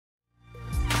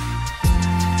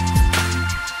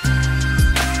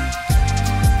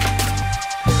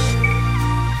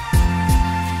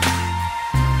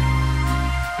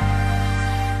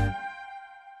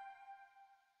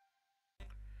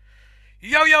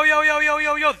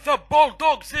Yo, the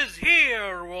Bulldogs is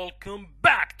here! Welcome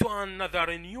back to another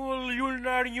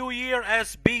Lunar New Year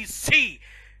SBC.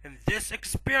 In this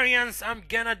experience, I'm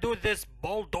gonna do this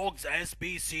Bulldogs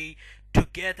SBC to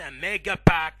get a mega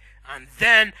pack, and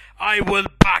then I will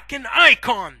back an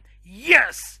icon.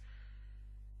 Yes!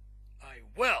 I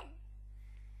will.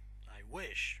 I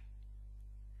wish.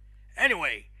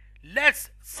 Anyway, let's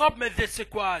submit this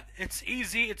squad. It's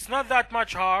easy, it's not that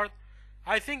much hard.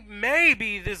 I think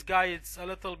maybe this guy is a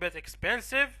little bit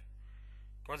expensive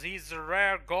because he's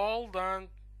rare gold and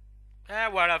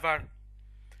whatever.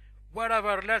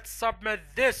 Let's submit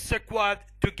this squad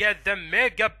to get the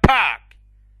mega pack.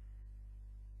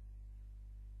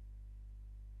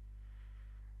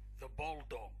 The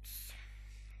Bulldogs.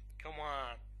 Come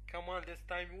on, this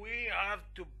time we have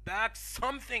to back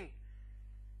something.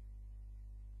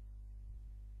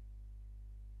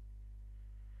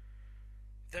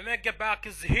 The mega pack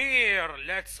is here.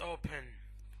 Let's open.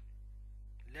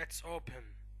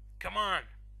 Come on.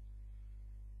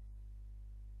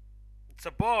 It's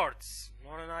a boards,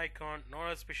 not an icon,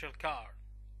 not a special card.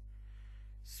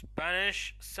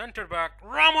 Spanish center back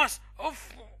Ramos. Oh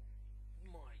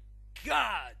my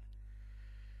God.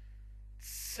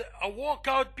 It's a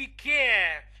walkout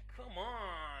PK. Come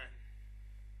on.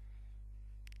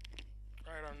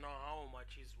 I don't know how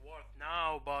much he's worth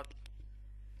now, but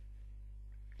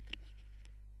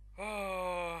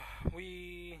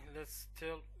let's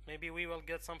still, maybe we will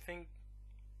get something.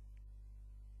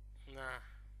 Nah,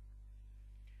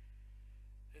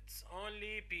 it's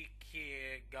only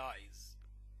PK, guys.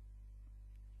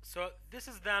 So this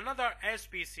is another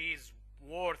SBC is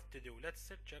worth to do. Let's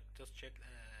check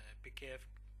PK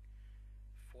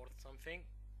for something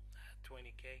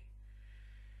 20k.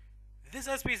 This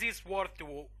SBC is worth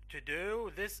to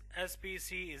do. This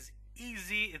SBC is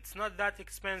easy, it's not that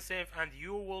expensive, and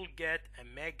you will get a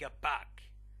mega pack.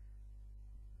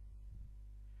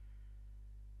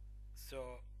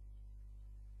 So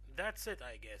that's it,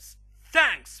 I guess.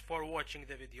 Thanks for watching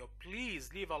the video.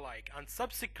 Please leave a like and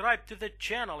subscribe to the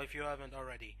channel if you haven't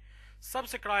already.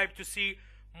 Subscribe to see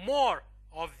more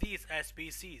of these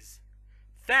SBCs.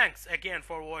 Thanks again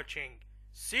for watching.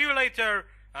 See you later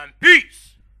and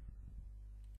peace.